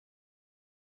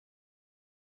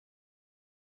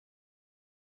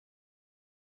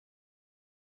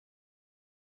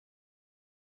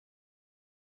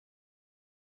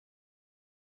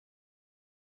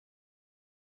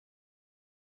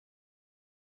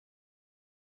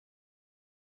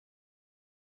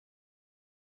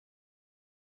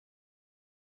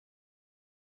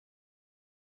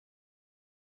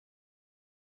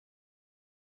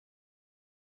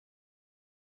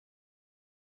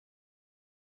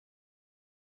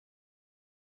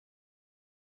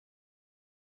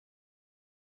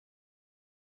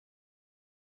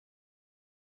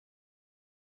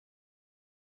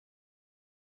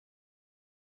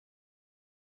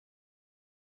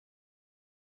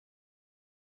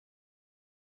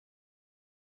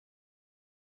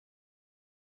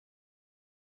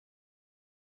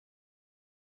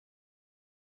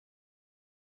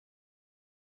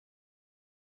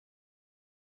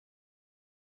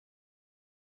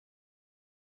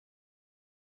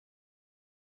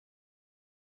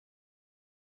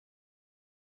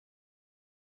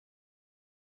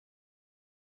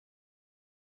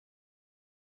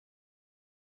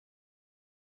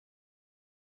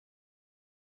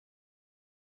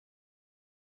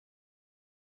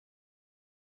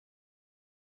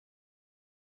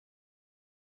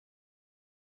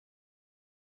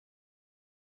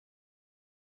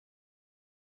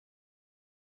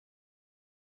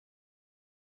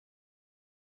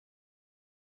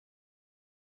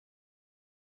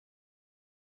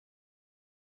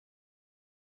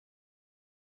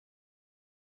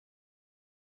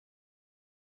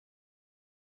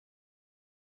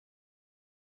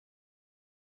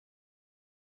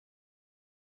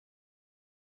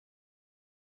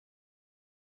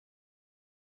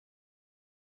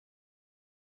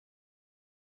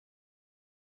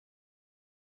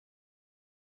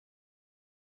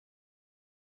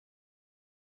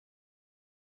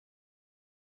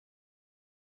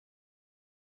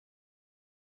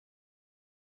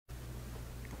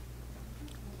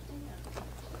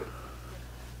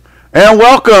And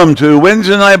welcome to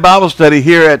Wednesday Night Bible Study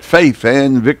here at Faith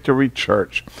and Victory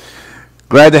Church.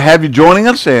 Glad to have you joining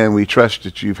us, and we trust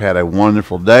that you've had a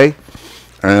wonderful day.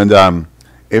 And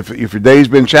if your day's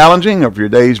been challenging, or if your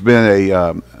day's been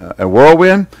a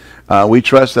whirlwind, we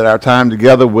trust that our time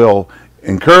together will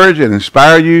encourage and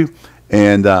inspire you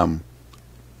and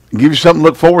give you something to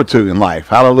look forward to in life.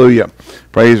 Hallelujah.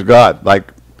 Praise God.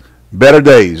 Like better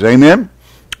days. Amen.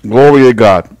 Glory to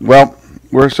God. Well,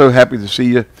 we're so happy to see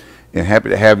you and happy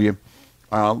to have you.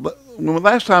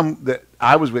 Last time that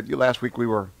I was with you, last week we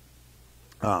were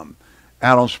out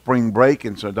on spring break,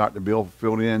 and so Dr. Bill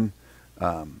filled in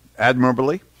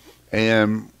admirably.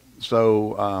 And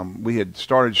so we had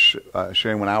started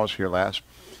sharing when I was here last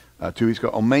 2 weeks ago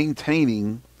on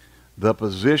maintaining the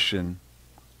position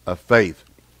of faith.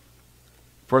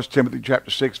 1 Timothy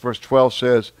chapter 6, verse 12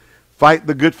 says, "Fight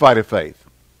the good fight of faith.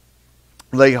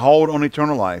 Lay hold on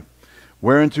eternal life,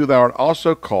 whereunto thou art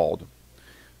also called,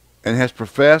 and hast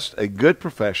professed a good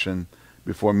profession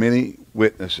before many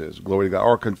witnesses." Glory to God.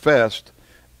 Or confessed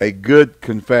a good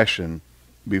confession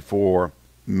before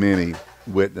many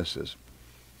witnesses.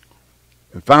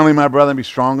 And finally, my brethren, be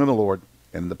strong in the Lord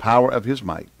and in the power of his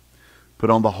might. Put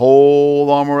on the whole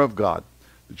armor of God,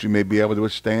 that you may be able to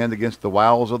withstand against the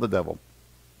wiles of the devil.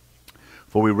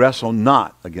 For we wrestle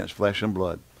not against flesh and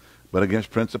blood, but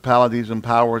against principalities and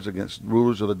powers, against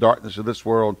rulers of the darkness of this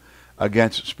world,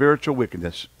 against spiritual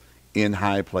wickedness in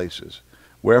high places.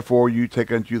 Wherefore you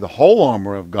take unto you the whole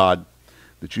armor of God,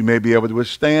 that you may be able to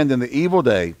withstand in the evil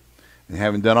day, and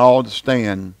having done all to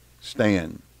stand,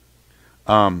 stand.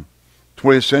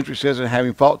 20th century says, and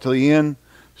having fought to the end,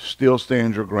 still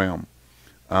stand your ground.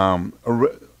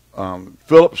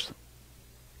 Phillips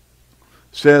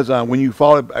says, when you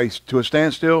fall to a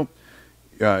standstill,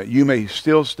 you may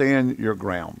still stand your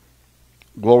ground.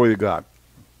 Glory to God.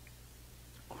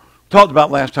 Talked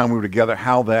about last time we were together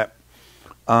how that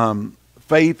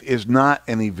faith is not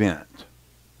an event.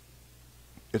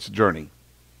 It's a journey.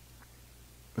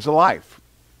 It's a life.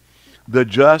 The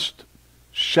just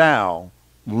shall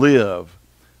live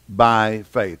by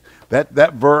faith.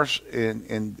 That verse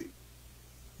in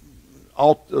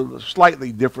all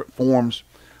slightly different forms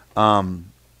and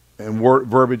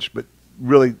verbiage, but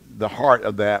really the heart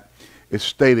of that is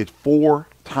stated 4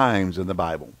 times in the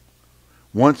Bible.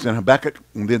 Once in Habakkuk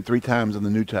and then 3 times in the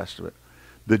New Testament.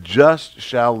 The just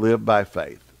shall live by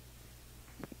faith.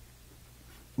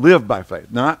 Live by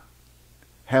faith. Not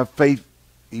have faith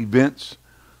events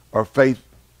or faith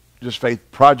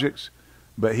projects,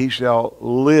 but he shall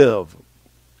live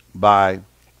by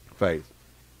faith.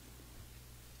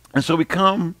 And so we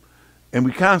come, and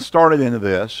we kind of started into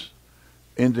this,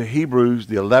 into Hebrews,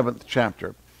 the 11th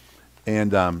chapter.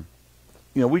 And,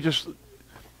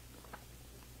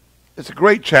 it's a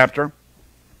great chapter.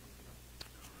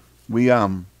 We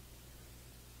have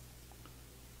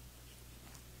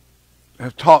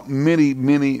taught many,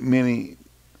 many, many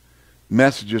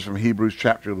messages from Hebrews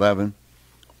chapter 11.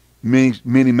 Many,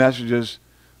 many messages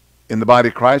in the body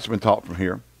of Christ have been taught from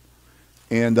here.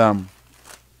 And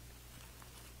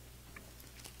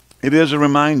it is a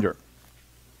reminder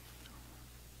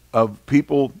of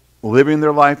people living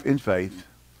their life in faith,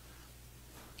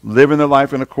 living their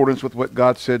life in accordance with what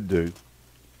God said do,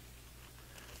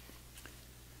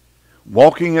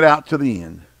 walking it out to the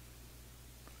end.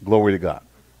 Glory to God.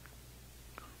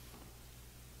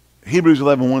 Hebrews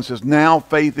 11:1 says, "Now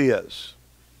faith is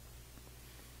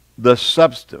the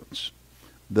substance,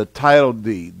 the title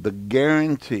deed, the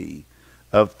guarantee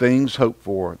of things hoped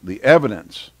for, the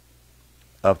evidence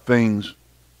of things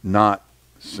not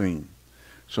seen."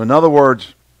 So in other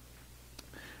words,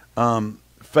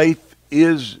 faith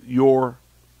is your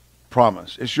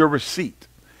promise. It's your receipt.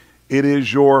 It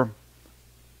is your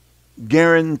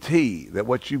guarantee that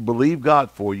what you believe God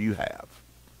for, you have.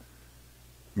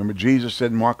 Remember, Jesus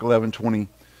said in Mark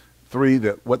 11:23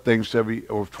 that what things soever,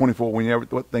 or 24,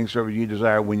 what things soever you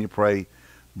desire when you pray,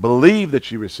 believe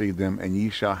that you receive them, and ye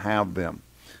shall have them.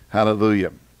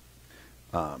 Hallelujah.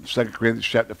 2 Corinthians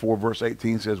chapter 4, verse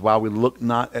 18 says, "While we look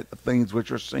not at the things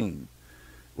which are seen,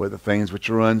 but the things which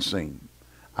are unseen."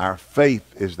 Our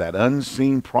faith is that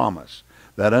unseen promise,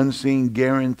 that unseen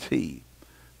guarantee.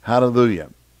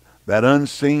 Hallelujah. That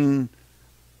unseen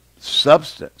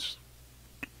substance,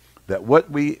 that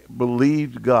what we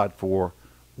believed God for,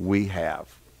 we have.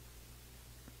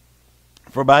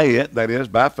 For by it, that is,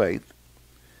 by faith,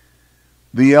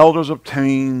 the elders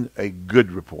obtained a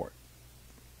good report.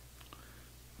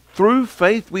 Through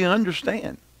faith we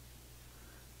understand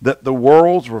that the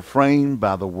worlds were framed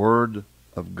by the word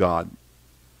of God,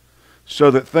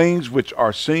 so that things which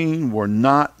are seen were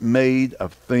not made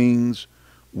of things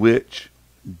which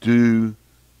do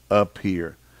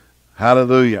appear.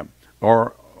 Hallelujah.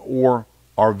 Or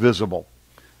are visible.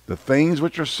 The things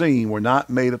which are seen were not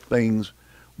made of things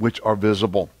which are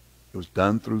visible. It was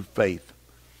done through faith.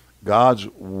 God's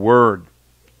word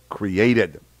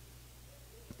created,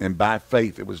 and by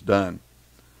faith it was done.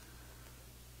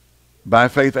 By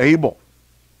faith Abel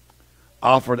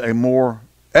offered unto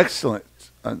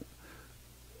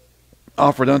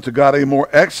God a more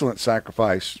excellent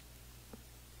sacrifice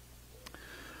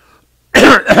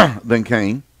than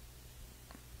Cain,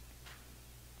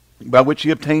 by which he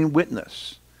obtained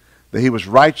witness that he was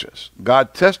righteous,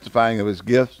 God testifying of his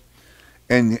gifts,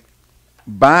 and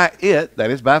by it,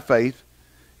 that is by faith,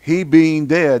 he being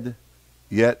dead,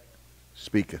 yet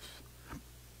speaketh.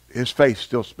 His faith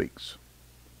still speaks.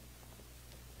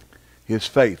 His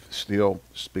faith still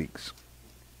speaks.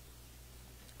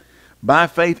 By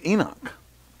faith Enoch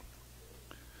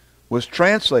was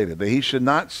translated that he should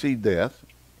not see death,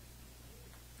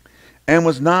 and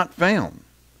was not found,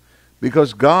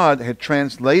 because God had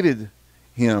translated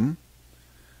him.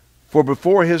 For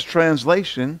before his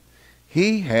translation,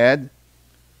 he had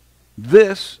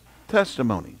this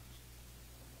testimony,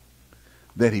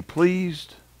 that he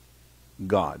pleased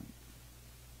God.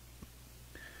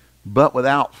 But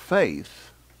without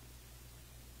faith,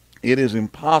 it is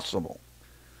impossible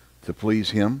to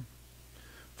please him.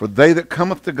 For they that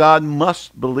cometh to God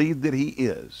must believe that he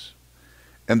is,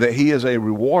 and that he is a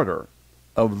rewarder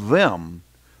of them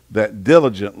that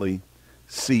diligently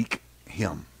seek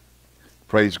him.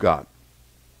 Praise God.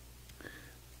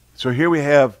 So here we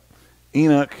have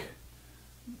Enoch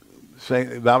saying,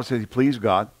 the Bible says he pleased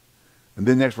God. And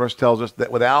then the next verse tells us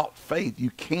that without faith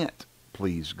you can't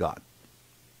please God.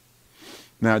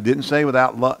 Now it didn't say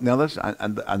without love. Now listen,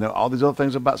 I know all these other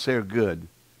things I'm about to say are good,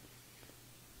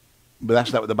 but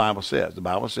that's not what the Bible says. The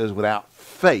Bible says without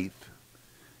faith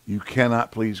you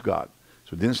cannot please God.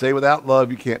 So it didn't say without love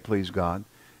you can't please God.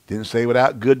 It didn't say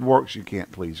without good works you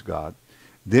can't please God.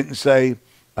 It didn't say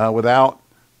without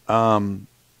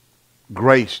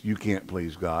grace you can't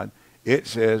please God. It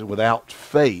says without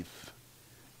faith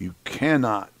you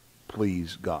cannot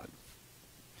please God.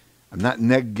 I'm not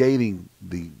negating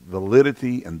the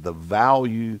validity and the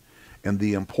value and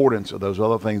the importance of those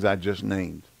other things I just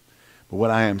named. But what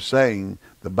I am saying,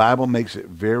 the Bible makes it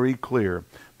very clear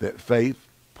that faith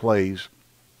plays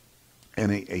an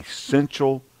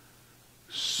essential,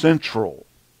 central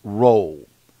role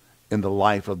in the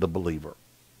life of the believer.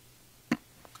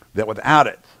 That without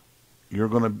it,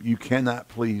 you cannot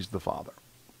please the Father.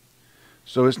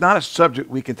 So it's not a subject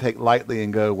we can take lightly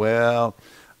and go, well,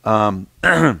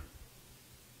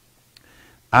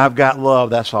 I've got love,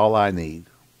 that's all I need.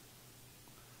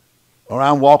 Or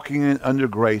I'm walking under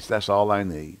grace, that's all I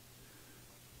need.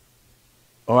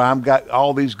 Or I've got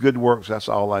all these good works, that's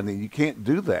all I need. You can't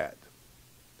do that.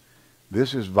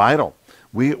 This is vital.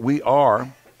 We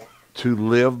are to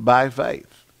live by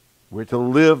faith. We're to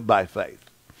live by faith.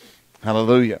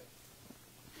 Hallelujah.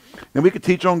 And we could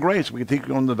teach on grace. We could teach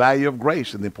on the value of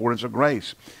grace and the importance of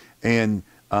grace. And,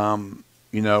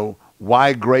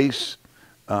 why grace,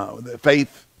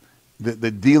 faith,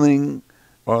 the dealing,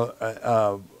 or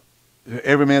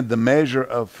every man, the measure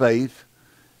of faith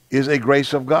is a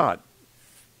grace of God.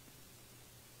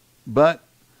 But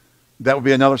that would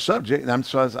be another subject. And I'm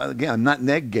not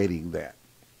negating that.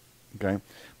 Okay?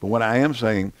 But what I am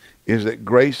saying is that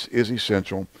grace is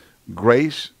essential.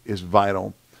 Grace is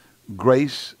vital.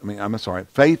 Faith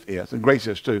is, and grace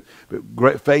is too,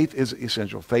 but faith is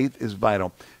essential. Faith is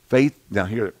vital. Faith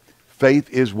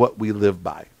is what we live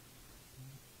by.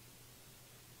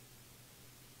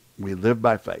 We live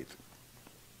by faith.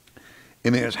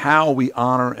 And it is how we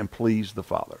honor and please the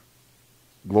Father.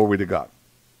 Glory to God.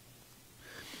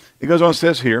 It goes on and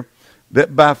says here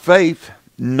that by faith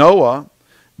Noah,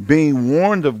 being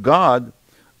warned of God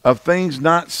of things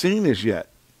not seen as yet,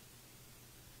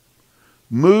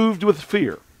 moved with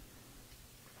fear,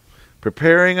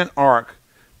 preparing an ark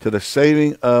to the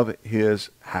saving of his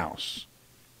house.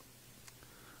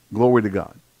 Glory to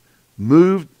God.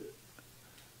 Moved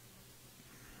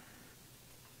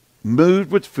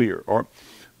with fear, or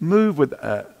moved with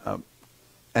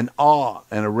an awe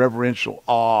and a reverential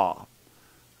awe.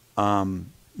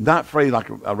 Not afraid like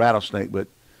a rattlesnake, but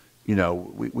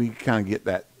we kind of get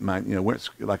that mind. When it's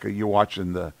like you're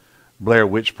watching the Blair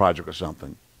Witch Project or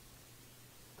something,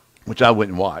 which I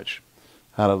wouldn't watch.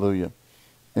 Hallelujah.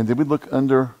 And did we look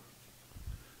under?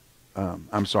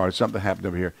 I'm sorry, something happened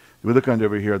over here. Did we look under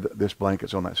over here? This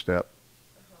blanket's on that step.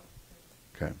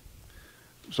 Okay.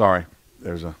 Sorry.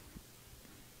 There's a.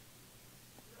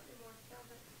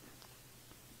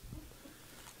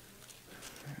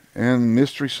 And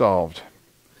mystery solved.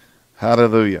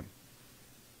 Hallelujah.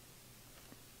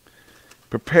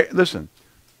 Prepare. Listen,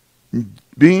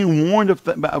 being warned of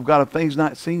God of things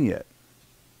not seen yet.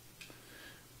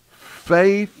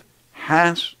 Faith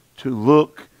has to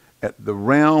look at the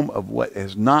realm of what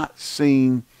is not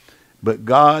seen, but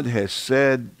God has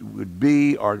said would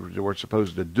be, or we're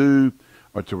supposed to do,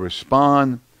 or to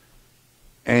respond,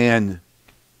 and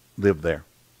live there.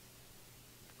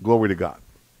 Glory to God.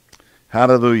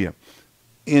 Hallelujah.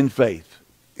 In faith,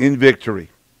 in victory.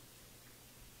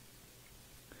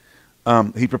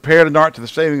 He prepared an ark to the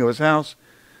saving of his house,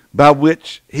 by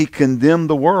which he condemned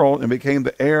the world and became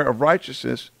the heir of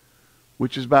righteousness,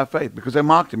 which is by faith. Because they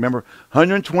mocked him. Remember,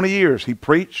 120 years he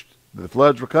preached that the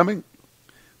floods were coming.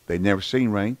 They'd never seen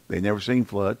rain. They'd never seen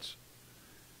floods.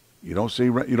 You don't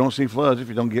see floods if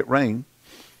you don't get rain.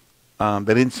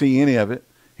 They didn't see any of it.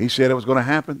 He said it was going to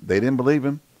happen. They didn't believe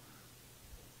him.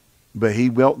 But he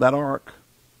built that ark.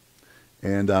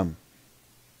 And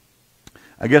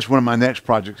I guess one of my next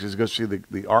projects is to go see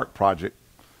the ark project.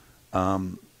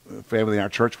 Family in our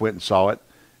church went and saw it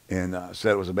and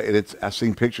said it was amazing. I've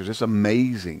seen pictures. It's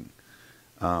amazing.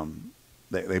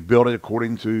 They built it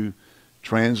according to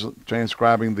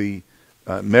transcribing the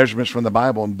measurements from the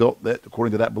Bible and built that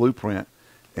according to that blueprint.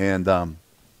 And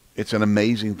it's an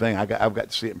amazing thing. I've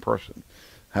got to see it in person.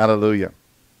 Hallelujah.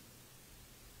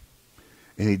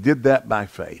 And he did that by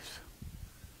faith.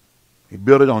 He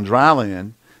built it on dry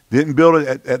land. Didn't build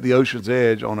it at the ocean's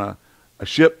edge on a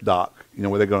ship dock,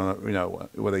 where they're going to,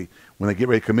 when they get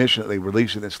ready to commission it, they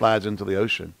release it and it slides into the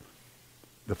ocean.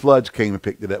 The floods came and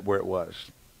picked it up where it was.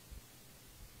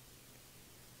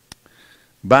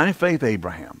 By faith,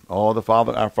 Abraham, our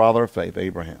father of faith,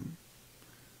 Abraham,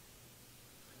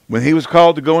 when he was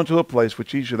called to go into a place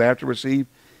which he should after receive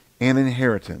an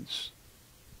inheritance,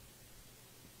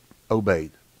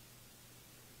 obeyed.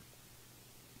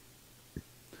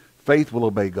 Faith will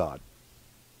obey God.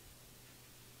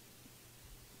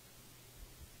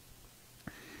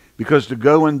 Because to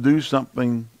go and do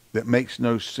something that makes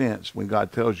no sense when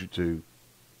God tells you to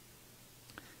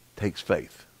takes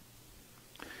faith.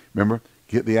 Remember,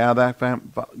 get thee out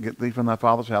of get thee from thy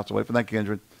father's house, away from thy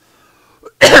kindred,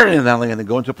 and thy land, and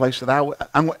go into a place that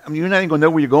you're not even going to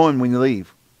know where you're going when you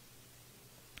leave.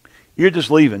 You're just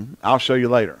leaving. I'll show you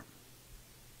later.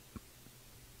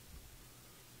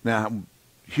 Now,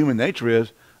 human nature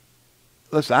is,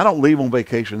 listen, I don't leave on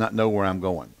vacation and not know where I'm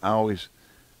going.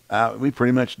 We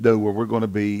pretty much know where we're going to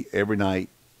be every night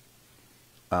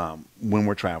when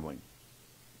we're traveling.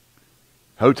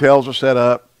 Hotels are set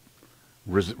up.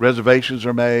 Reservations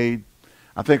are made.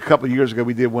 I think a couple of years ago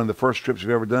we did one of the first trips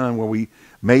we've ever done where we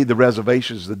made the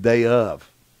reservations the day of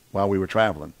while we were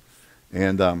traveling.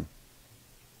 And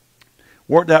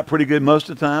worked out pretty good most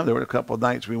of the time. There were a couple of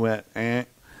nights we went,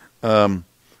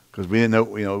 because we didn't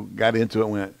know, got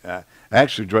into it. I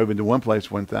actually drove into one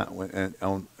place one time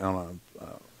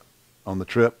on the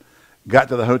trip, got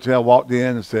to the hotel, walked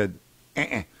in and said,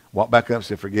 walked back up and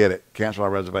said, forget it, cancel our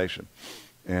reservation,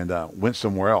 and went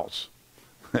somewhere else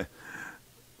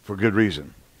for good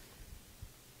reason.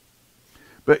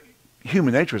 But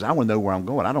human nature is, I want to know where I'm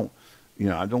going. I don't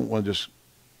want to just,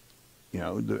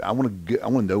 I want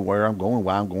to know where I'm going,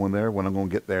 why I'm going there, when I'm going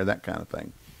to get there, that kind of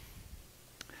thing.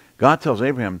 God tells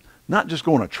Abraham, not just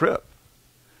go on a trip.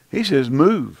 He says,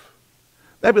 move.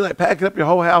 That'd be like packing up your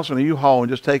whole house in a U-Haul and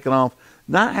just taking off,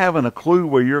 not having a clue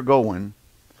where you're going,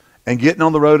 and getting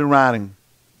on the road and riding.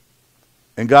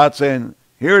 And God saying,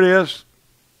 here it is.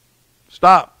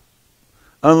 Stop.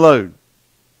 Unload.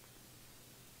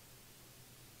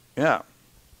 Yeah.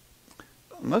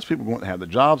 Most people want to have the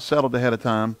job settled ahead of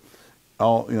time.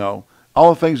 All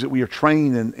the things that we are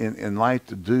trained in life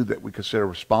to do that we consider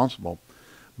responsible.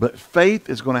 But faith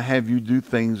is going to have you do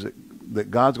things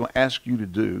that God's going to ask you to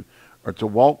do, or to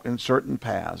walk in certain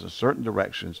paths, in certain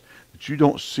directions, that you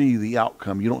don't see the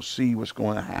outcome. You don't see what's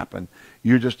going to happen.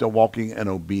 You're just walking in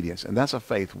obedience. And that's a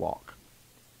faith walk.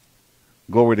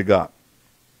 Glory to God.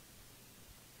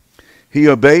 He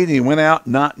obeyed and he went out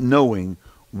not knowing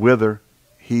whither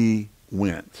he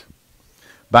went.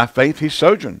 By faith he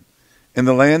sojourned in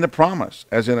the land of promise,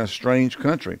 as in a strange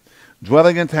country,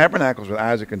 dwelling in tabernacles with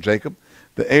Isaac and Jacob,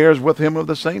 the heirs with him of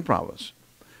the same promise.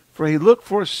 For he looked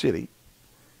for a city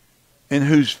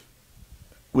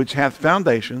which hath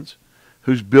foundations,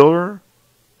 whose builder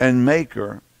and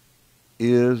maker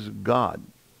is God.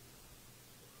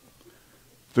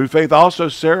 Through faith also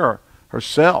Sarah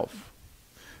herself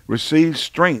received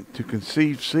strength to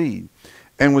conceive seed,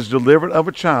 and was delivered of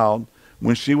a child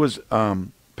when she was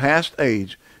past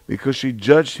age, because she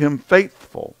judged him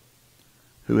faithful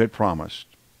who had promised.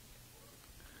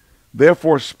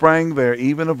 Therefore sprang there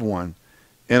even of one,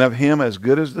 and of him as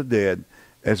good as the dead,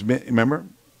 remember,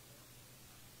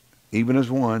 even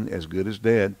as one, as good as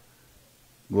dead.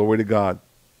 Glory to God.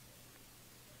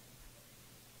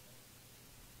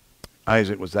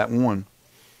 Isaac was that one.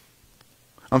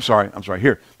 I'm sorry.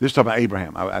 Here, this is talking about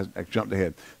Abraham. I jumped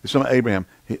ahead. This is talking about Abraham.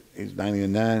 He's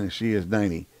 99 and she is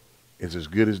 90. It's as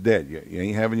good as dead. You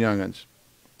ain't having young'uns.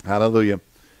 Hallelujah.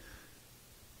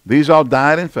 These all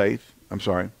died in faith.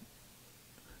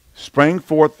 Sprang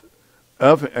forth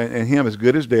of and him as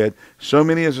good as dead. So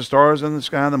many as the stars in the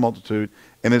sky and the multitude,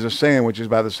 and as a sand which is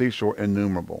by the seashore,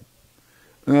 innumerable.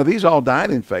 Now these all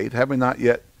died in faith, having not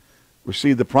yet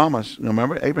received the promise. Now,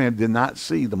 remember, Abraham did not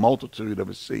see the multitude of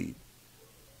his seed.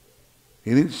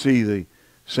 He didn't see the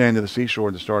sand of the seashore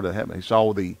and the stars of heaven. He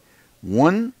saw the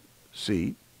one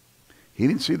seed. He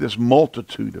didn't see this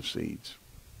multitude of seeds.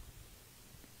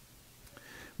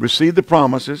 Received the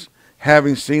promises,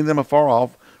 having seen them afar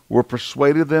off, were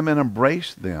persuaded them and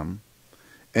embraced them,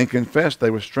 and confessed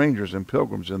they were strangers and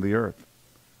pilgrims in the earth.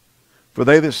 For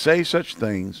they that say such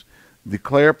things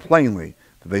declare plainly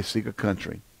that they seek a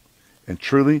country. And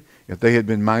truly, if they had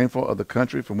been mindful of the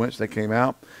country from whence they came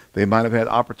out, they might have had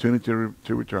opportunity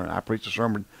to return. I preached a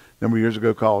sermon a number of years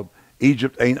ago called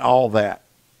Egypt Ain't All That.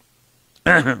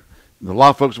 A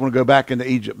lot of folks want to go back into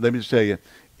Egypt. Let me just tell you,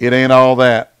 it ain't all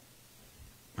that.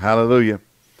 Hallelujah.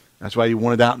 That's why you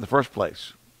wanted out in the first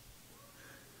place.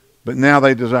 But now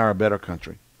they desire a better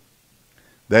country.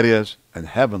 That is, an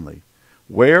heavenly.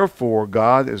 Wherefore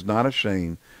God is not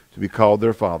ashamed to be called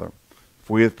their Father,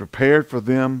 for he hath prepared for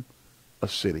them a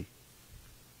city.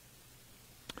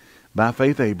 By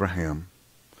faith Abraham,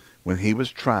 when he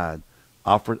was tried,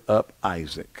 offered up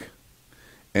Isaac.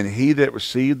 And he that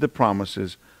received the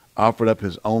promises offered up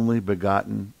his only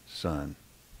begotten son.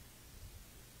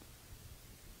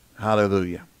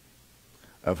 Hallelujah.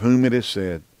 Of whom it is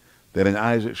said, that in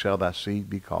Isaac shall thy seed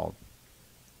be called.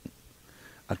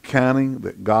 Accounting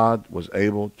that God was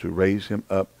able to raise him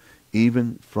up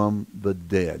even from the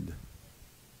dead,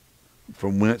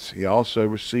 from whence he also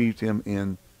received him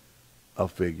in a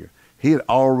figure. He had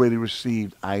already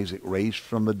received Isaac raised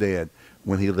from the dead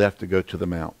when he left to go to the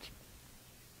mount.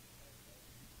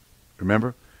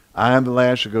 Remember, I and the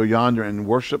lad shall go yonder and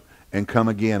worship and come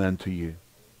again unto you.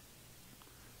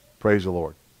 Praise the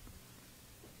Lord.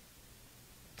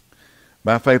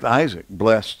 By faith Isaac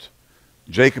blessed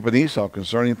Jacob and Esau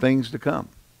concerning things to come.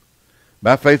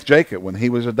 By faith Jacob, when he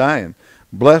was a dying,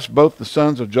 blessed both the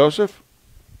sons of Joseph,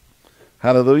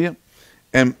 hallelujah,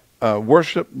 and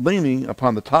worshiped leaning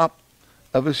upon the top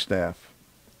of his staff.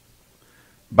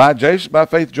 By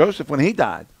faith Joseph, when he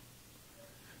died,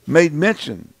 made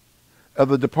mention of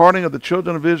the departing of the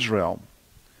children of Israel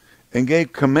and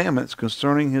gave commandments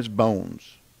concerning his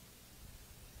bones.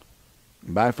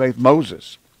 By faith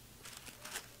Moses,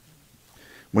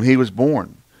 when he was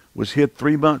born, was hid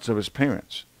 3 months of his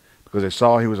parents, because they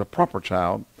saw he was a proper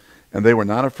child, and they were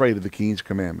not afraid of the king's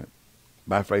commandment.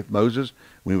 By faith Moses,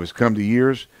 when he was come to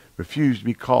years, refused to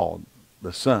be called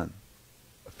the son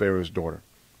of Pharaoh's daughter,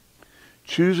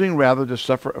 choosing rather to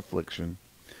suffer affliction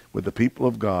with the people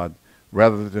of God,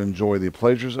 rather than to enjoy the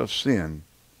pleasures of sin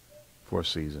for a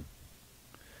season,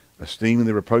 esteeming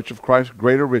the reproach of Christ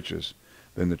greater riches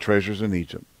than the treasures in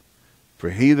Egypt. For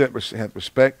he that hath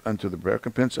respect unto the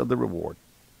recompense of the reward.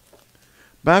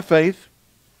 By faith,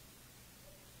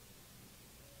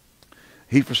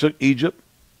 he forsook Egypt,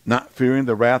 not fearing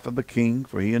the wrath of the king,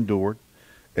 for he endured,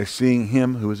 as seeing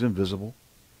him who is invisible.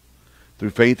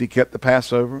 Through faith he kept the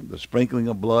Passover, the sprinkling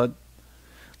of blood,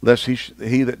 lest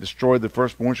he that destroyed the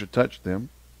firstborn should touch them.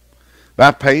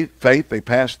 By faith they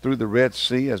passed through the Red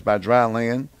Sea as by dry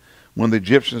land, when the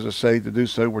Egyptians essayed to do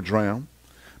so were drowned.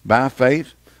 By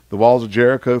faith the walls of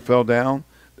Jericho fell down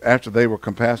after they were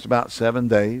compassed about 7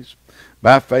 days.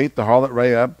 By faith the harlot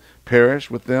Rahab perished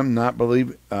with them that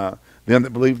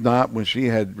believed not, when she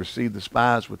had received the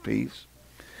spies with peace.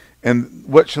 And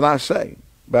what shall I say?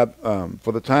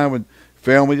 For the time would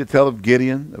fail me to tell of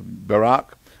Gideon, of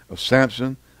Barak, of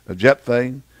Samson, of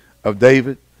Jephthah, of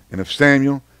David, and of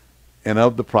Samuel, and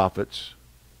of the prophets,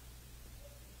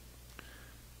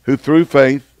 who through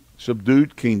faith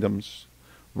subdued kingdoms,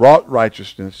 wrought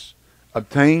righteousness,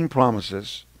 obtained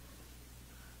promises,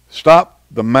 stopped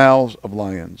the mouths of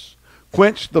lions,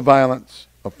 quenched the violence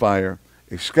of fire,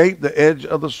 escaped the edge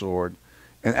of the sword,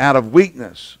 and out of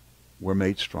weakness were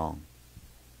made strong.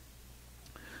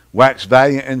 Waxed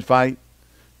valiant in fight,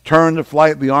 turned to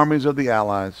flight the armies of the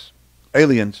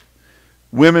aliens.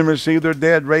 Women received their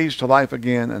dead raised to life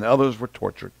again, and others were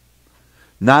tortured,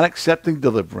 not accepting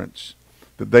deliverance,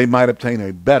 that they might obtain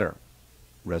a better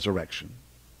resurrection.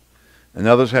 And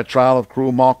others had trial of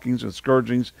cruel mockings and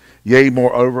scourgings, yea,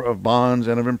 moreover, of bonds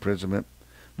and of imprisonment.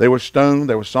 They were stoned,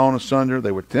 they were sawn asunder,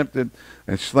 they were tempted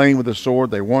and slain with the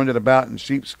sword. They wandered about in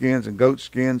sheepskins and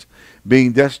goatskins,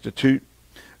 being destitute,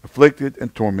 afflicted,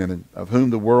 and tormented, of whom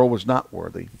the world was not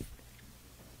worthy.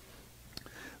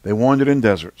 They wandered in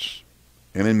deserts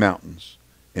and in mountains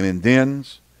and in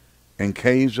dens and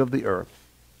caves of the earth.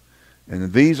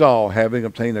 And these all, having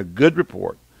obtained a good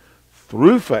report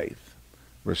through faith,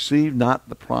 received not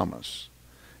the promise.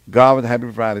 God had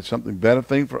provided something better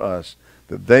thing for us,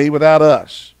 that they without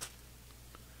us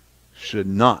should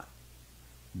not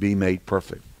be made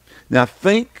perfect. Now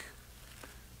think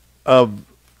of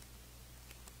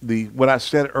what I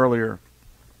said earlier.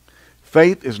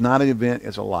 Faith is not an event,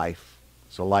 it's a life.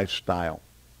 It's a lifestyle.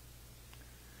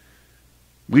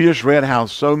 We just read how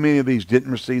so many of these did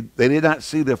not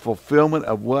see the fulfillment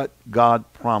of what God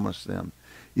promised them.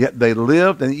 Yet they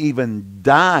lived and even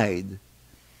died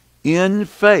in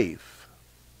faith.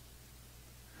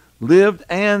 Lived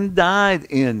and died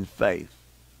in faith.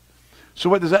 So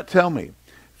what does that tell me?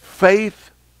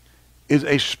 Faith is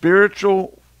a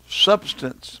spiritual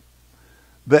substance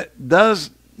that does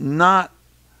not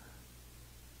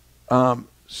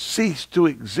cease to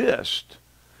exist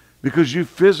because you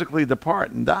physically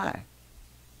depart and die.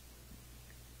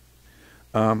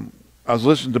 I was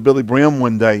listening to Billy Brim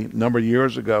one day, a number of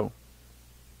years ago,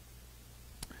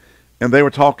 and they were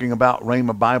talking about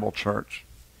Rhema Bible Church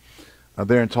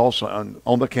there in Tulsa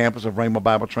on the campus of Rhema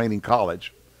Bible Training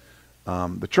College.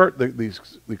 The church,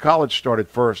 the college started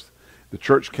first. The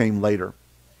church came later.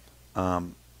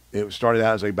 It started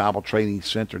out as a Bible training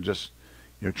center, just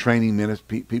training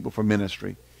people for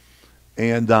ministry,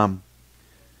 and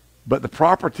but the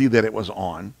property that it was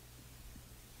on,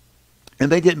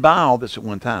 and they didn't buy all this at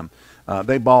one time.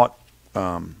 They bought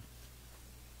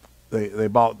they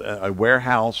bought a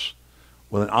warehouse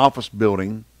with an office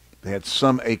building. They had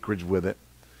some acreage with it,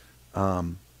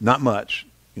 not much.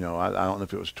 I don't know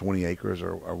if it was 20 acres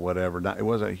or whatever. It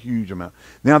wasn't a huge amount.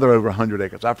 Now they're over 100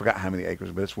 acres. I forgot how many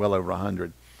acres, but it's well over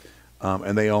 100.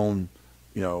 And they own,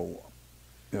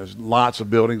 there's lots of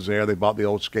buildings there. They bought the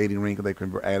old skating rink, and they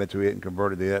added to it and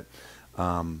converted it.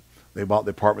 They bought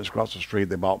the apartments across the street.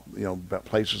 They bought,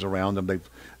 places around them.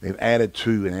 They've added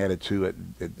to it.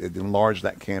 It enlarged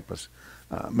that campus.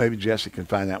 Maybe Jesse can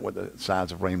find out what the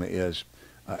size of Rhema is,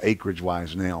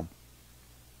 acreage-wise now.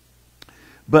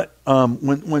 But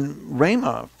when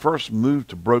Rhema first moved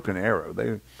to Broken Arrow,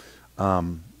 they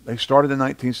started in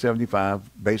 1975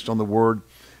 based on the word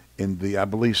in the, I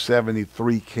believe,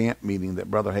 73 camp meeting that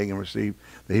Brother Hagin received,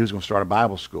 that he was going to start a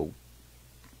Bible school.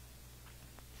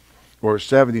 Or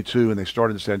 72, and they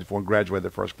started in 74 and graduated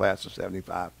their first class in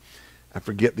 75. I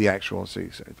forget the actual,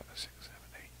 75, 6, 7,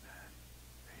 8, 9,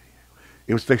 80.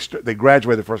 It was, they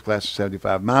graduated their first class in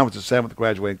 75. Mine was the 7th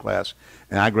graduating class,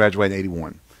 and I graduated in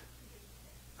 81.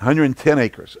 110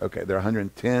 acres. Okay, there are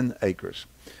 110 acres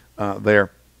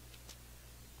there.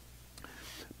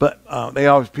 But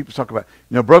people talk about,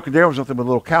 Broken Arrow was nothing but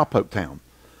a little cowpoke town.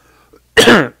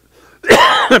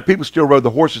 People still rode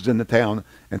the horses in the town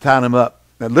and tied them up.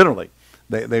 And literally,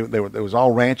 there was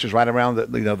all ranches right around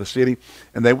the city,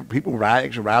 and people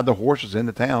actually ride the horses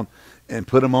into town and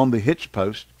put them on the hitch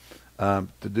post to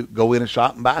go in and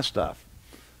shop and buy stuff.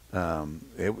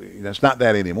 It's not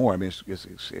that anymore. I mean,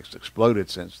 it's exploded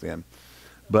since then,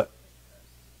 but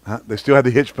they still have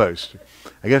the hitch post.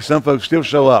 I guess some folks still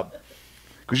show up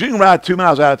because you can ride 2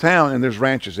 miles out of town and there's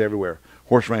ranches everywhere,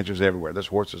 horse ranches everywhere. There's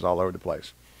horses all over the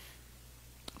place.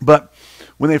 But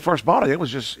when they first bought it, it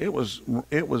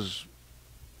was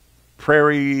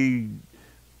prairie,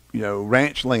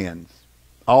 ranch land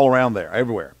all around there,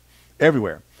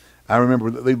 everywhere. I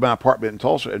remember leaving my apartment in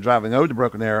Tulsa and driving over to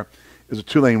Broken Arrow. It was a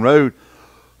 2-lane road,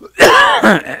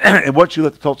 and once you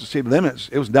left the Tulsa city limits,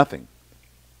 it was nothing.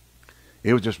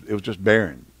 It was just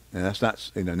barren, and that's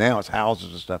not. Now it's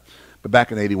houses and stuff. But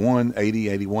back in 81,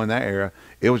 that era,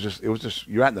 it was just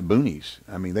you're out in the boonies.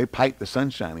 I mean, they piped the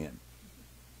sunshine in.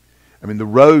 I mean, the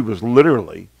road was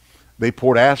literally, they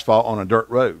poured asphalt on a dirt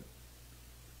road.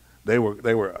 They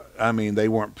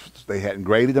hadn't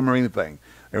graded them or anything.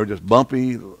 They were just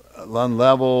bumpy,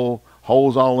 unlevel,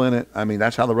 holes all in it. I mean,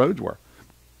 that's how the roads were.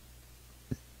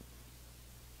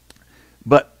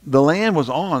 But the land was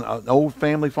on an old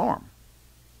family farm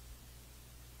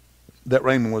that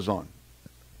Raymond was on.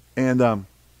 And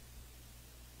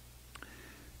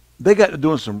they got to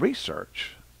doing some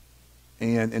research.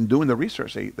 And in doing the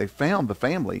research, they found the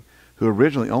family who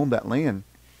originally owned that land.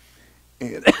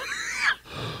 And,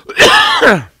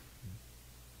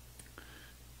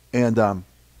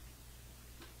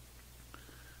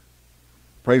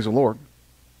 praise the Lord.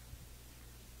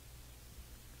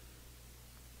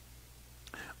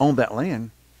 owned that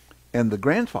land, and the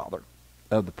grandfather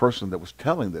of the person that was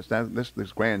telling this, now this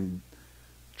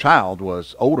grandchild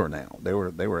was older now. They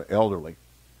were elderly,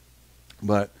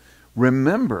 but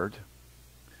remembered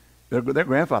their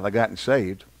grandfather gotten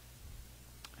saved,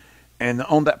 and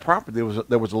on that property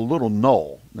there was a little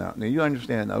knoll. Now you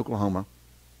understand, in Oklahoma,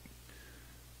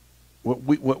 what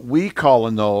we call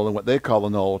a knoll and what they call a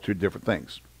knoll are two different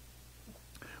things.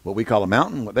 What we call a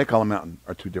mountain, what they call a mountain,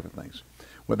 are two different things.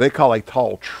 What they call a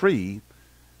tall tree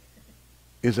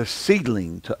is a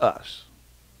seedling to us.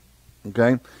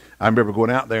 Okay? I remember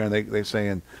going out there and they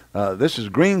saying, this is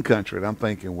green country. And I'm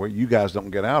thinking, well, you guys don't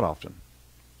get out often.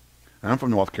 I'm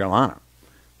from North Carolina.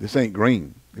 This ain't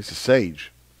green. This is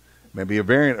sage. Maybe a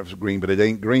variant of green, but it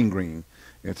ain't green.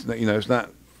 It's not, it's not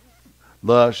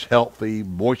lush, healthy,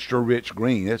 moisture-rich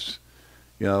green. It's,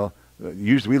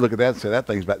 usually we look at that and say that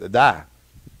thing's about to die.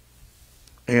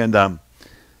 And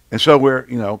so we're,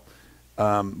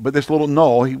 but this little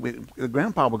knoll, the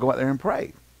grandpa would go out there and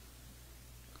pray.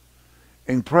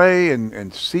 And pray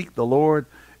and seek the Lord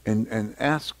and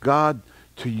ask God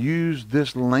to use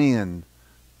this land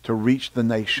to reach the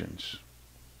nations.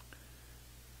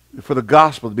 For the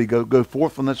gospel to be go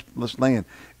forth from this land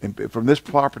and from this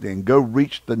property and go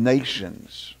reach the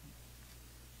nations.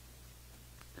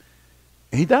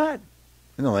 And he died.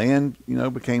 And the land,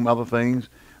 became other things.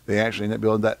 They actually ended up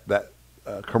building that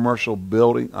commercial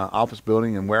building, office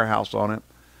building and warehouse on it.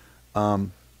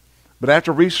 But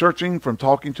after researching, from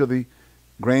talking to the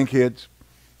grandkids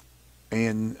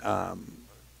and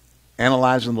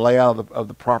analyzing the layout of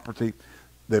the property,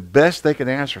 the best they could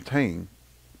ascertain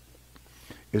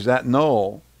is that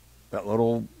knoll, that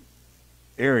little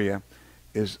area,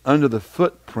 is under the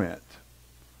footprint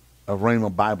of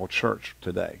Rhema Bible Church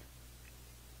today.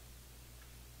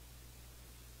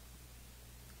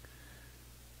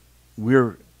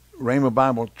 We're Rhema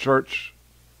Bible Church,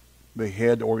 the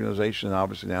head organization,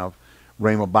 obviously now of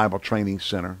Rhema Bible Training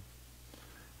Center.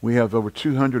 We have over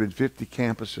 250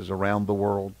 campuses around the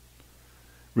world,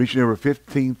 reaching over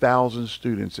 15,000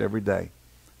 students every day,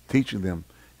 teaching them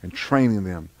and training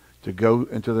them to go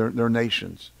into their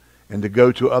nations and to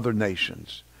go to other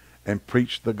nations and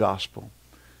preach the gospel.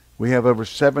 We have over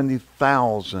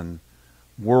 70,000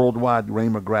 worldwide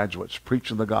Rhema graduates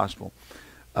preaching the gospel.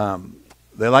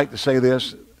 They like to say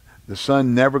this: the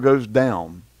sun never goes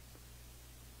down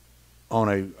on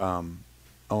a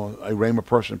Rhema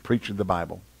person preaching the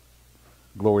Bible.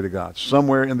 Glory to God.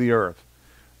 Somewhere in the earth,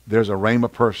 there's a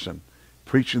Rhema person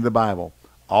preaching the Bible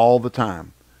all the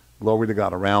time. Glory to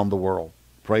God, around the world.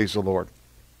 Praise the Lord.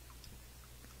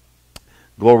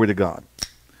 Glory to God.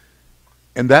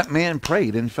 And that man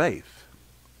prayed in faith.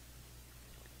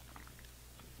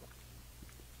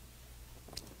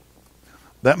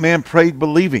 That man prayed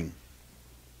believing.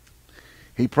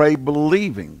 He prayed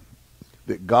believing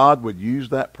that God would use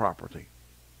that property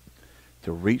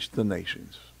to reach the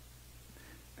nations.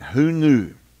 Who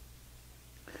knew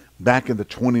back in the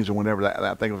 20s or whenever,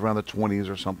 I think it was around the 20s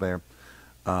or something there,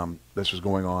 this was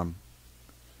going on,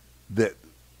 that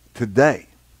today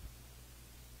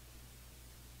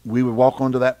we would walk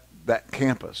onto that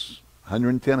campus,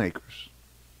 110 acres,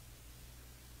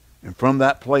 and from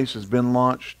that place has been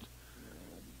launched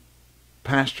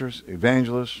pastors,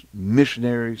 evangelists,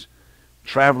 missionaries,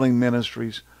 traveling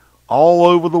ministries all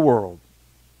over the world,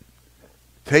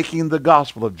 taking the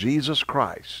gospel of Jesus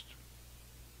Christ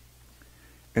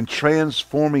and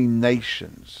transforming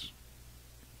nations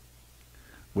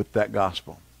with that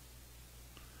gospel.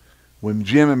 When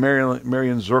Jim and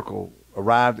Marion Zirkle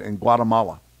arrived in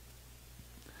Guatemala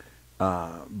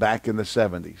back in the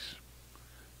 70s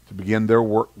to begin their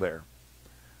work there,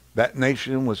 that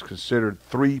nation was considered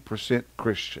 3%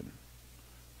 Christian.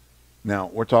 Now,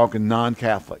 we're talking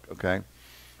non-Catholic, okay? It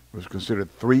was considered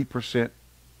 3%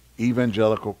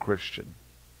 evangelical Christian.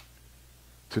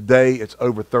 Today, it's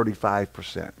over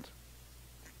 35%.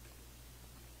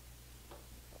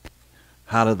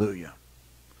 Hallelujah.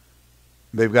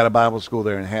 They've got a Bible school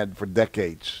there and had for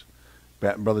decades.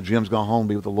 Brother Jim's gone home to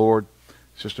be with the Lord.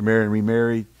 Sister Marion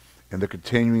remarried, and they're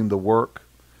continuing the work.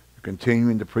 They're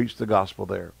continuing to preach the gospel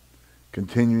there,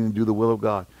 continuing to do the will of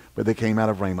God. But they came out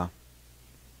of Rhema.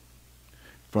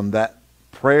 From that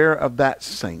prayer of that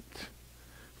saint,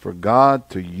 for God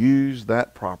to use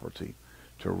that property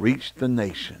to reach the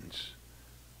nations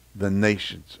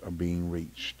are being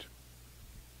reached.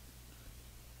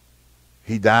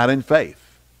 He died in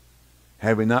faith,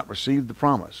 having not received the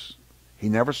promise. He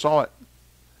never saw it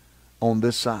on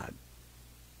this side.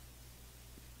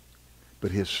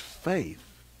 But his faith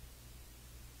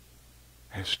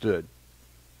has stood.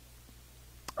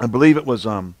 I believe it was,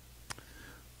 I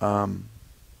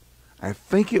I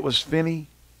think it was Finney.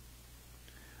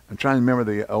 I'm trying to remember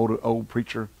the old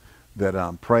preacher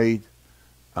that prayed.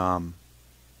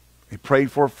 He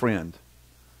prayed for a friend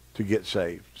to get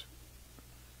saved.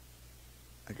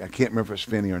 I can't remember if it's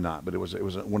Finney or not, but it was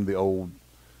one of the old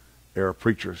era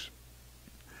preachers.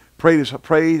 Prayed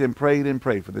and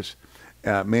prayed for this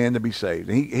man to be saved.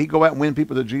 And he'd go out and win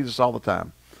people to Jesus all the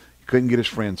time. He couldn't get his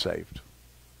friend saved.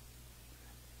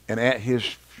 And at his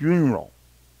funeral,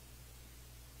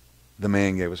 the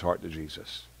man gave his heart to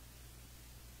Jesus.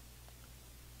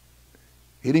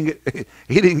 He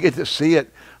didn't get to see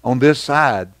it on this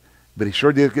side, but he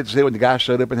sure did get to see it when the guy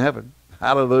showed up in heaven.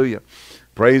 Hallelujah.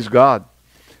 Praise God.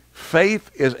 Faith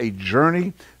is a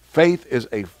journey. Faith is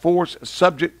a force, a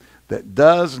subject that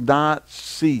does not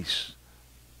cease.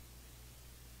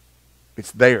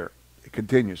 It's there. It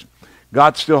continues.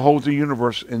 God still holds the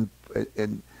universe in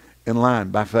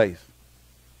line by faith.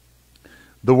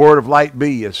 The word of light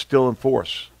be is still in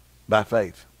force by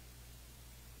faith.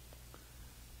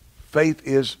 Faith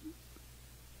is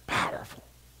powerful.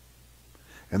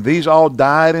 And these all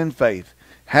died in faith,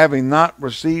 having not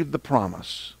received the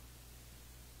promise.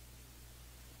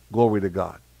 Glory to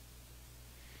God.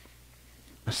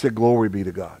 I said glory be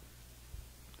to God.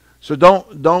 So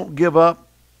don't give up.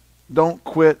 Don't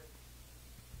quit.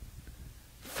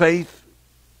 Faith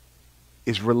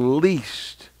is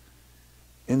released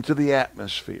into the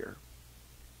atmosphere.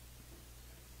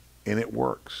 And it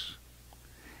works.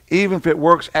 Even if it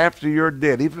works after you're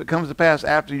dead, even if it comes to pass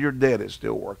after you're dead, it's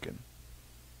still working.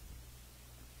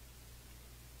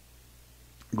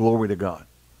 Glory to God.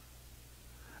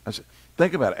 I said,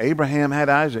 think about it. Abraham had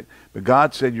Isaac, but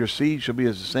God said, your seed shall be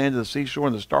as the sand of the seashore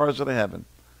and the stars of the heaven.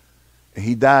 And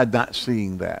he died not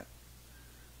seeing that.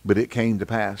 But it came to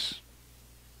pass.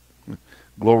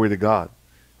 Glory to God.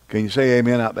 Can you say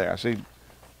amen out there? I see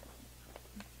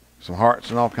some hearts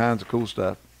and all kinds of cool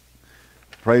stuff.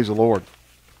 Praise the Lord.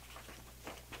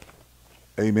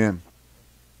 Amen.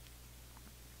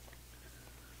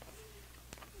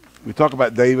 We talk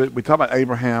about David. We talk about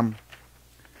Abraham.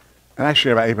 And I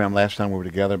shared about Abraham last time we were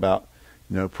together about,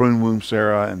 prune womb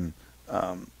Sarah and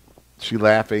she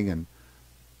laughing and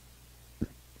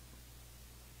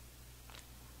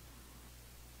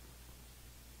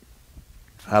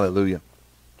hallelujah.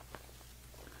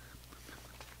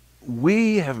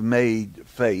 We have made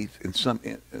faith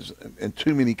in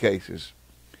too many cases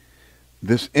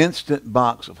this instant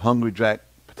box of Hungry Jack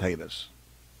potatoes,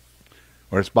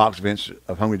 or this box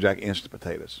of Hungry Jack instant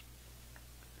potatoes,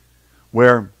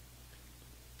 where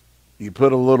you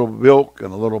put a little milk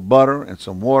and a little butter and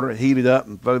some water, heat it up,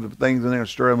 and throw the things in there,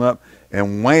 stir them up,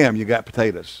 and wham, you got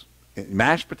potatoes,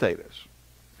 mashed potatoes.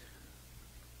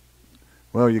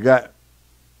 Well, you got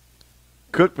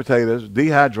cooked potatoes,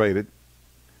 dehydrated,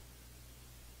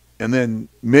 and then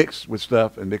mixed with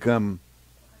stuff and become.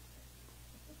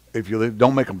 If you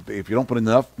don't put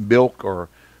enough milk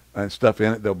and stuff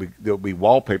in it, there'll be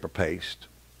wallpaper paste.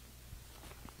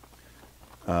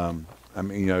 You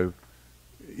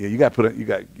got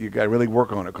to really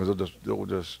work on it because it'll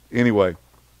just anyway.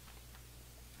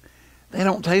 They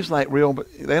don't taste like real, but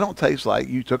they don't taste like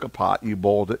you took a pot, you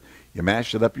boiled it, you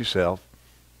mashed it up yourself,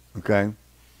 okay.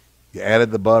 You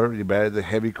added the butter, you added the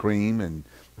heavy cream and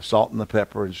the salt and the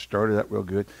pepper and stirred it up real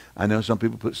good. I know some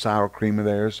people put sour cream in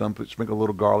there, some sprinkle a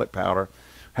little garlic powder.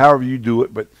 However you do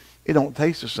it, but it don't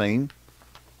taste the same.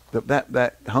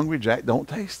 That Hungry Jack don't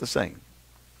taste the same.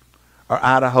 Or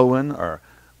Idahoan or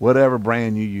whatever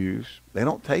brand you use, they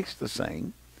don't taste the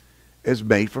same as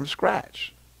made from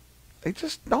scratch. They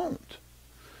just don't.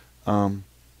 But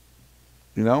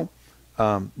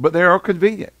they are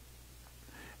convenient.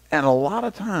 And a lot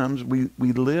of times we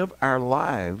live our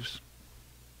lives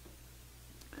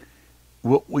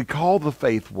what we call the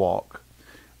faith walk.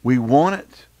 We want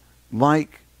it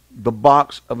like the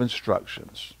box of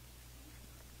instructions.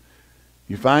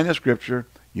 You find a scripture,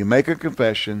 you make a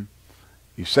confession,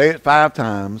 you say it 5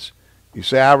 times, you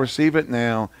say, I receive it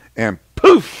now, and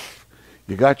poof,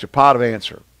 you got your pot of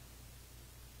answer.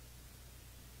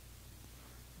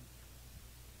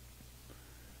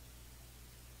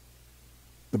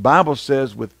 The Bible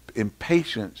says, with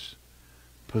impatience,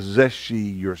 possess ye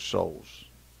your souls.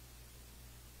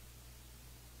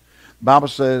 The Bible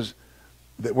says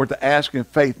that we're to ask in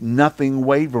faith, nothing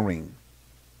wavering.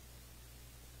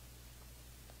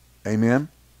 Amen?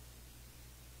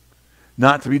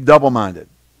 Not to be double-minded.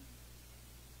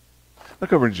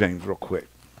 Look over in James real quick.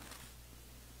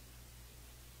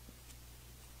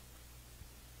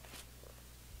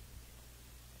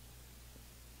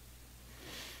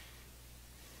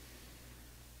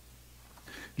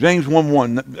 James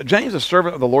 1:1. James, a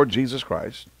servant of the Lord Jesus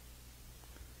Christ,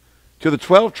 To the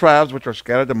 12 tribes which are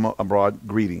scattered abroad,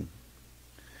 greeting.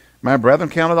 My brethren,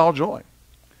 count it all joy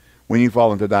when you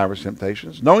fall into diverse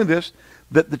temptations, knowing this,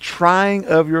 that the trying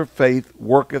of your faith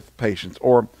worketh patience,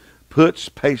 or puts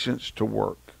patience to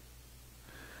work.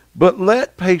 But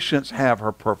let patience have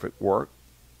her perfect work,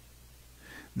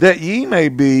 that ye may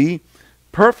be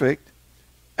perfect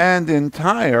and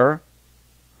entire,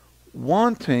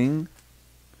 wanting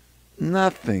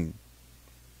nothing.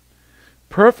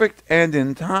 Perfect and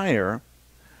entire,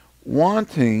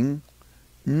 wanting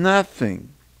nothing.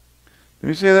 Let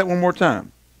me say that one more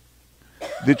time.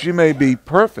 That you may be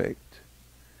perfect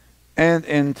and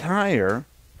entire,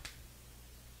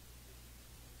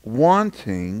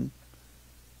 wanting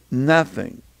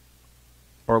nothing,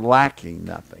 or lacking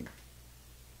nothing.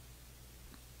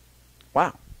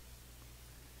 Wow.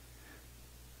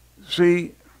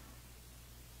 See,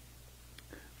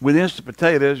 with instant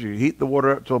potatoes, you heat the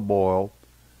water up to a boil,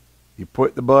 you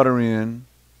put the butter in,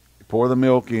 you pour the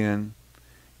milk in,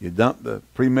 you dump the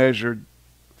pre-measured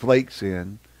flakes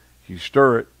in, you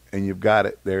stir it, and you've got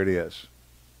it. There it is.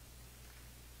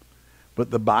 But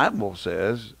the Bible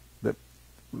says that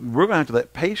we're going to have to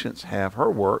let patience have her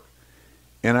work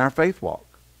in our faith walk.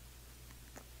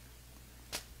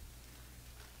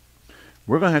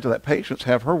 We're going to have to let patience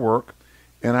have her work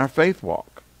in our faith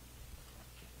walk.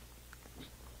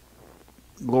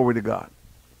 Glory to God.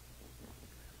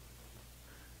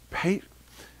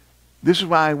 This is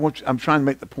why I'm trying to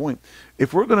make the point.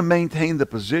 If we're going to maintain the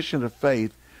position of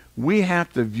faith, we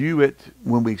have to view it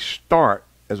when we start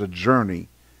as a journey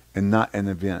and not an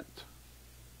event.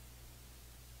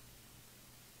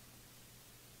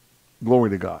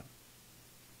 Glory to God.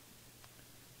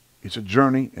 It's a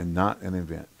journey and not an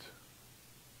event.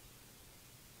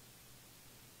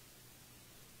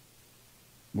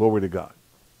 Glory to God.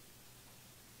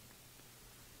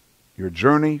 Your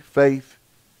journey, faith.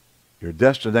 Your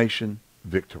destination,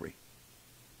 victory.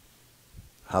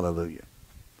 Hallelujah.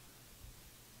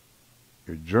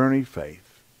 Your journey,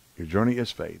 faith. Your journey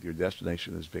is faith. Your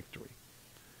destination is victory.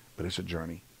 But it's a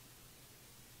journey.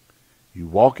 You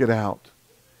walk it out,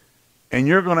 and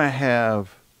you're going to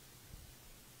have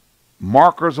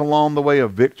markers along the way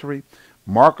of victory,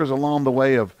 markers along the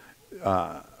way of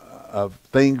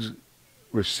things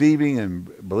receiving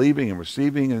and believing and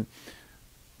receiving.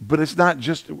 But it's not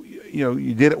just,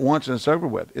 you did it once and it's over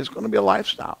with. It's going to be a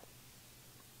lifestyle.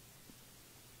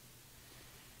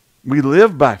 We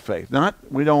live by faith.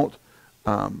 We don't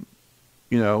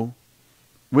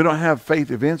have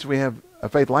faith events. We have a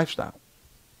faith lifestyle.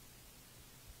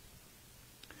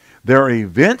 There are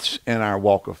events in our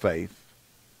walk of faith,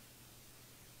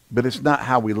 but it's not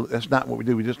that's not what we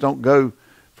do. We just don't go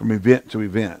from event to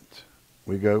event.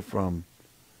 We go from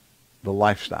the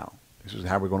lifestyle. This is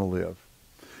how we're going to live.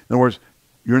 In other words,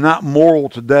 you're not moral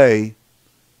today,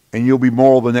 and you'll be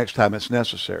moral the next time it's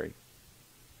necessary.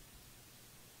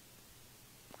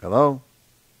 Hello?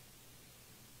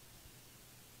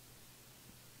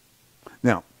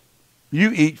 Now,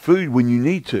 you eat food when you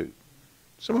need to.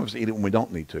 Some of us eat it when we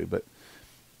don't need to, but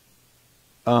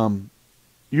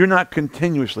you're not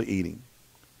continuously eating.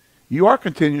 You are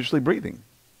continuously breathing.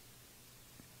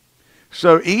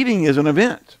 So eating is an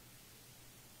event.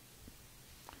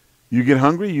 You get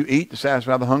hungry, you eat to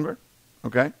satisfy the hunger,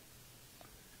 okay?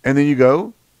 And then you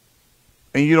go,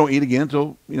 and you don't eat again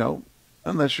until,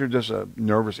 unless you're just a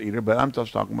nervous eater, but I'm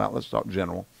just talking about, let's talk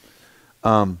general.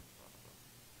 You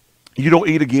don't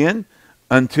eat again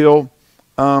until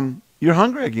you're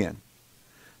hungry again.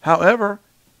 However,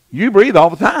 you breathe all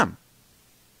the time.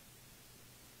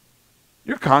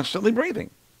 You're constantly breathing.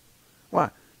 Why?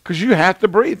 Because you have to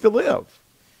breathe to live.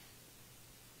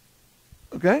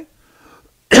 Okay?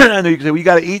 I know you can say, well, you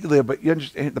got to eat to live, but you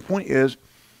understand, the point is,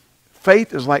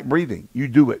 faith is like breathing. You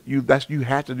do it. You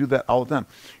have to do that all the time.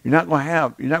 You're not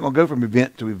going to go from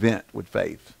event to event with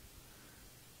faith,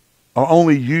 or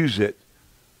only use it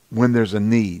when there's a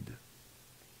need.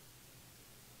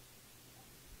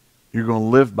 You're going to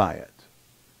live by it,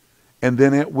 and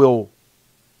then it will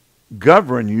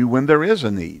govern you when there is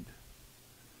a need.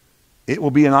 It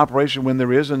will be in operation when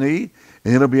there is a need,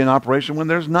 and it'll be in operation when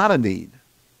there's not a need.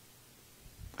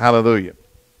 Hallelujah.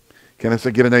 Can I say,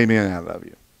 get an amen out of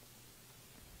you?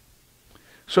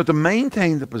 So to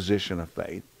maintain the position of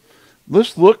faith,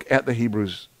 let's look at the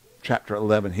Hebrews chapter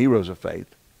 11, heroes of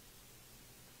faith,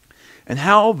 and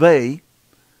how they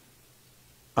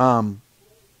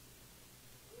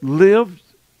lived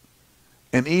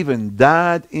and even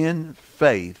died in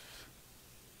faith,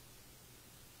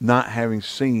 not having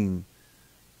seen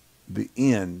the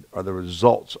end or the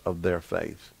results of their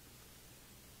faith.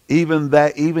 Even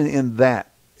in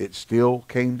that, it still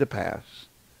came to pass.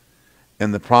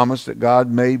 And the promise that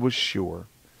God made was sure.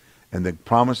 And the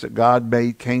promise that God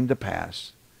made came to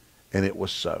pass. And it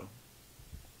was so.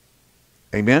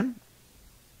 Amen?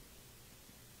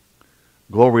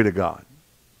 Glory to God.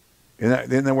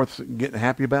 Isn't that worth getting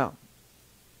happy about?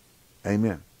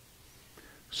 Amen.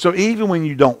 So even when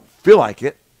you don't feel like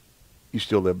it, you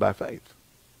still live by faith.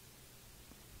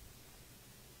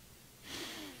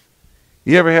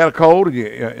 You ever had a cold? I'm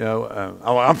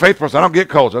a faith person. I don't get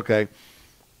colds. Okay.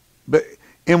 But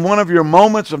in one of your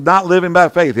moments of not living by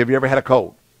faith, have you ever had a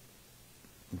cold?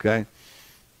 Okay.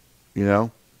 And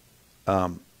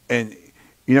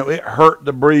it hurt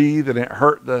to breathe and it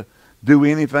hurt to do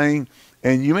anything.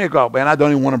 And you may go, man, I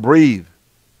don't even want to breathe.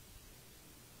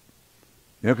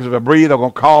 Because if I breathe, I'm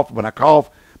going to cough. When I cough,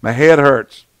 my head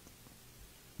hurts.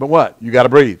 But what? You got to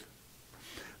breathe.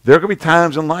 There could be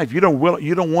times in life you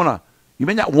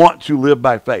may not want to live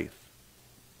by faith.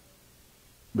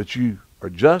 But you are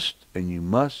just and you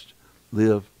must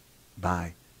live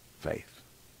by faith.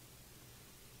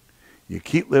 You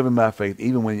keep living by faith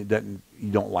even when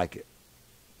you don't like it.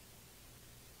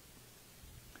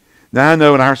 Now I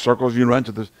know in our circles we run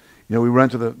to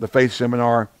the faith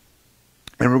seminar,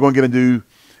 and we're going to get a new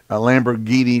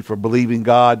Lamborghini for believing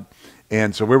God,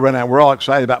 and so we're all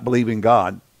excited about believing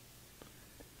God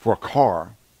for a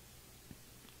car,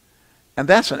 and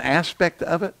that's an aspect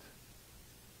of it,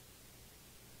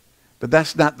 but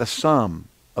that's not the sum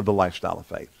of the lifestyle of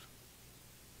faith.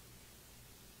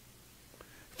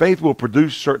 Faith will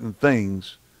produce certain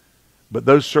things, but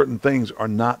those certain things are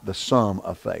not the sum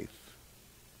of faith.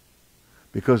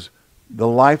 Because the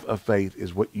life of faith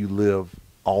is what you live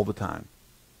all the time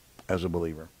as a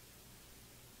believer.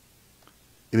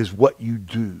 It is what you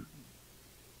do.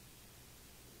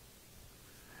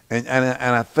 And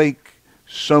I think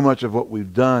so much of what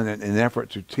we've done in an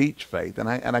effort to teach faith, and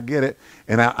I get it,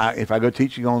 and if I go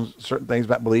teaching on certain things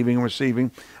about believing and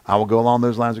receiving, I will go along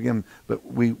those lines again. But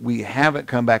we haven't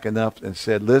come back enough and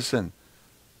said, listen,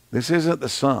 this isn't the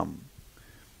sum.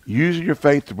 Using your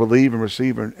faith to believe and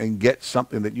receive and get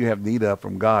something that you have need of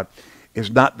from God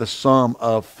is not the sum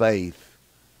of faith.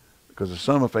 Because the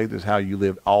sum of faith is how you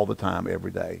live all the time, every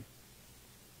day.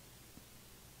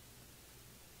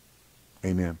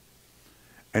 Amen.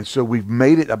 And so we've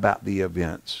made it about the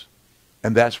events.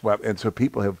 And that's why, and so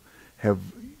people have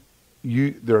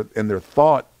their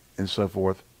thought and so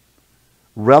forth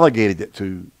relegated it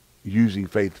to using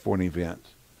faith for an event.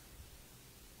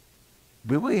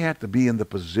 We really have to be in the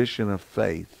position of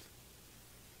faith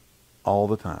all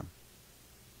the time.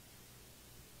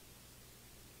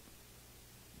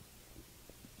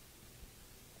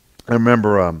 I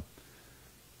remember,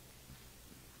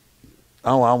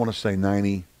 I want to say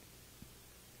 90.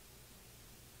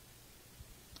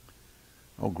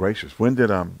 Oh, gracious. When did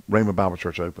Raymond Bible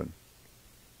Church open?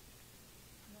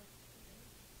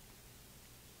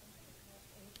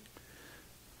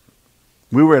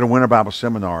 We were at a winter Bible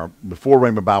seminar before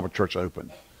Rainbow Bible Church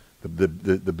opened, the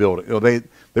building.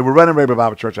 They were running Rainbow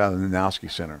Bible Church out of the Nanowski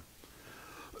Center.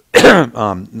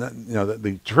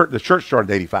 The church started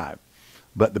in '85,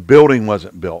 but the building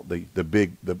wasn't built. The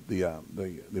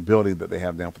building that they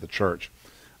have down for the church,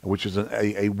 which is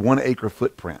a 1 acre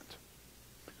footprint,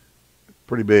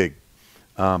 pretty big.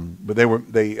 But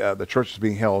the church is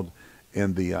being held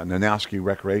in the Nanowski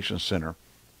Recreation Center.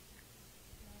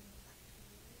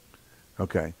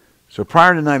 Okay, so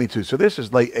prior to 92, so this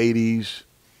is late 80s,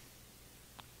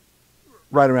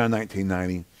 right around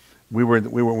 1990. We were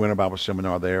at Winter Bible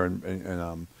Seminar there,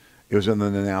 and it was in the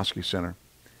Nanowski Center,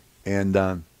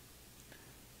 and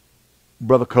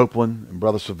Brother Copeland and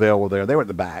Brother Savelle were there. They were at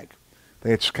the back.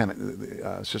 They had kind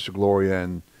of Sister Gloria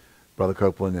and Brother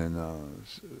Copeland and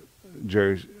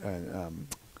Jerry.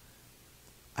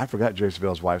 I forgot Jerry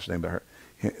Savelle's wife's name, but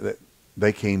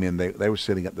they came in. They were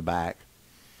sitting at the back.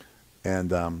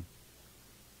 And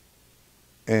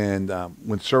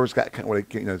when service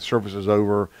the service was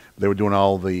over, they were doing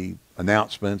all the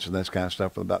announcements and this kind of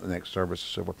stuff about the next service and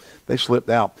so forth. They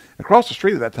slipped out. Across the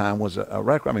street at that time was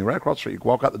right across the street. You could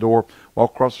walk out the door,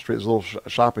 walk across the street. There's a little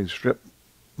shopping strip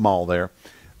mall there.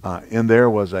 In there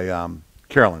was a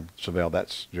Carolyn Savelle.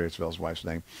 That's Jerry Savelle's wife's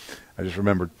name. I just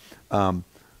remembered. Went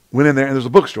in there, and there's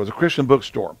a bookstore. It's a Christian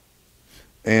bookstore.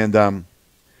 And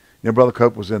Brother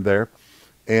Cope was in there.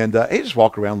 And he just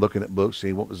walked around looking at books,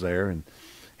 seeing what was there, and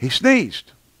he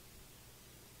sneezed.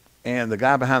 And the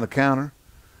guy behind the counter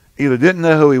either didn't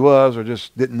know who he was or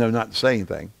just didn't know not to say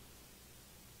anything.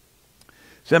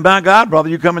 Said, by God, brother,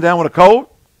 you coming down with a cold?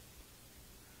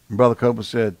 And Brother Copeland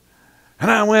said, and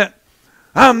I went,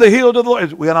 I'm the healed of the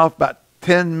Lord. We went off about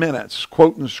 10 minutes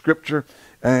quoting scripture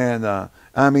and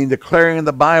I mean, declaring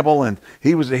the Bible, and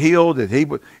he was healed, and he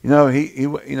would,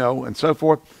 and so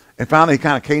forth. And finally, he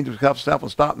kind of came to himself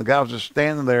and stopped, and the guy was just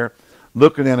standing there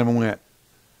looking at him and went,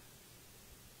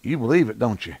 "You believe it,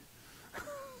 don't you?"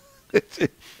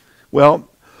 Well,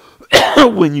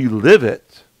 when you live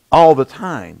it all the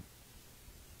time,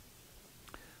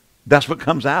 that's what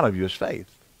comes out of you is faith.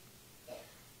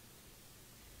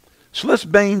 So let's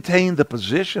maintain the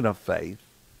position of faith.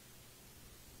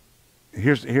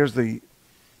 Here's the,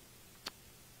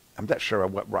 I'm not sure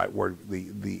what right word,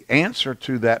 the answer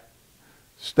to that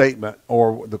statement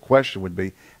or the question would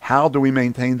be, how do we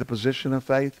maintain the position of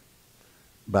faith?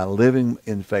 By living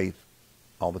in faith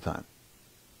all the time.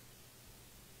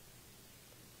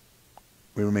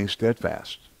 We remain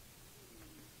steadfast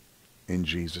in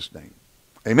Jesus' name.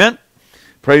 Amen?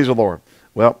 Praise the Lord.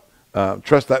 Well,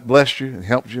 trust that blessed you and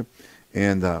helped you,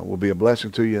 and will be a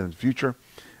blessing to you in the future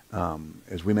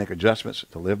as we make adjustments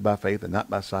to live by faith and not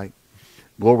by sight.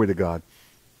 Glory to God.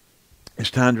 It's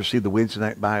time to receive the Wednesday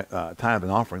night tithe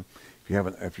and offering.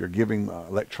 If you're giving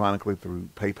electronically through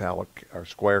PayPal or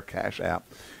Square Cash app,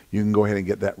 you can go ahead and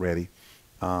get that ready.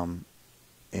 And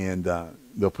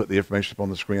they'll put the information up on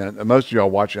the screen. And most of y'all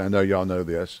watching, I know y'all know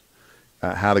this,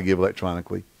 how to give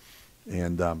electronically.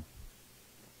 And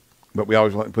but we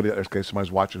always want to put it out there in case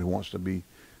somebody's watching who wants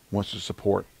to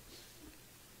support.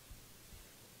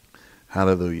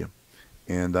 Hallelujah.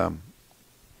 And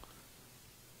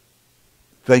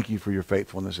thank you for your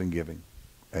faithfulness in giving.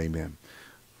 Amen.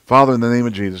 Father, in the name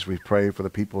of Jesus, we pray for the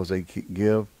people as they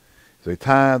give, as they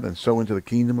tithe and sow into the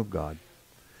kingdom of God.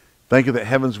 Thank you that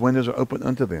heaven's windows are open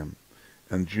unto them,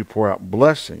 and that you pour out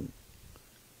blessing.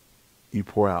 You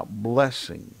pour out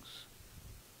blessings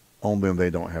on them they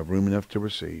don't have room enough to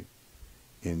receive.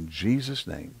 In Jesus'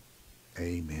 name,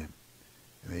 amen.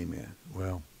 Amen.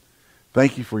 Well,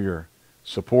 thank you for your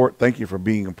support. Thank you for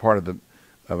being a part of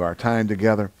our time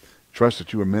together. Trust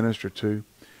that you are ministered to.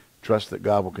 Trust that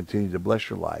God will continue to bless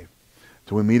your life.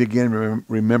 Till we meet again,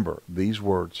 remember these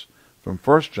words from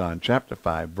 1 John chapter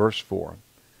 5, verse 4.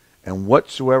 And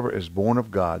whatsoever is born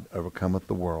of God overcometh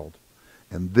the world.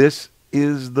 And this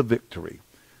is the victory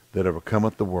that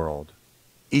overcometh the world,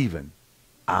 even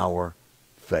our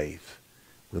faith.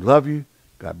 We love you.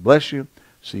 God bless you.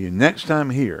 See you next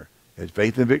time here at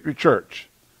Faith and Victory Church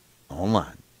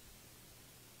online.